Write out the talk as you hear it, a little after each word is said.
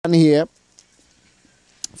run here.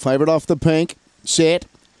 Favourite off the pink. Set.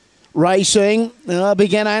 Racing.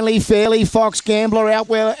 Began only fairly. Fox Gambler out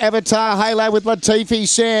where Avatar Halo with Latifi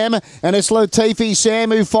Sam. And it's Latifi Sam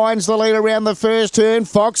who finds the lead around the first turn.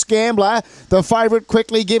 Fox Gambler, the favourite,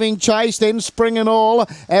 quickly giving chase. Then Spring and All.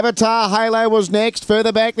 Avatar Halo was next.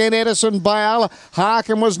 Further back then Edison Bale.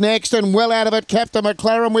 Harkin was next and well out of it. Captain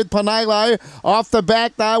McLaren with Panelo. Off the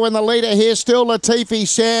back though, and the leader here still Latifi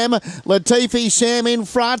Sam. Latifi Sam in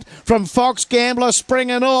front from Fox Gambler. Spring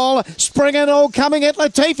and All. Spring and All coming at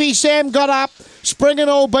Latifi Sam got up. Spring and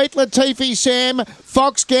All beat Latifi Sam.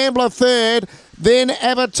 Fox Gambler third. Then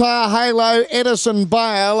Avatar Halo, Edison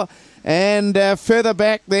Bale. And further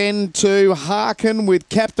back then to Harkin with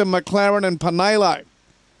Captain McLaren and Panelo.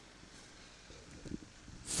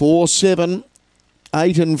 4, 7,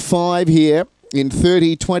 8 and 5 here in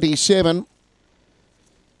 30-27.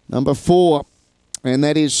 Number 4. And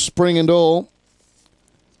that is Spring and All.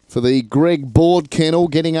 For the Greg Board Kennel,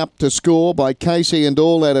 getting up to score by Casey and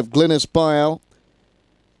All out of Glennis Bale.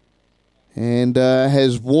 And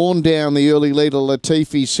has worn down the early leader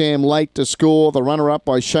Latifi Sam late to score. The runner-up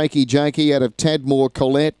by Shaky Jakey out of Tadmore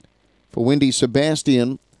Colette for Wendy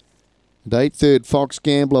Sebastian. And 8th Fox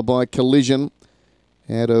Gambler by Collision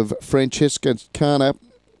out of Francesca Cana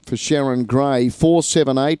for Sharon Gray. 4,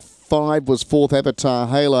 7, 8. 5 was 4th Avatar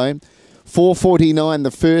Halo. 4.49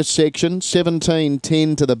 the first section,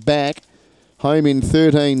 17.10 to the back, home in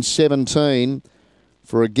 13.17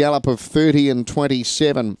 for a gallop of 30 and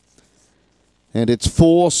 27. And it's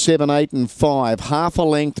 4, 7, 8 and 5, half a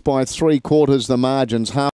length by 3/4 the margins.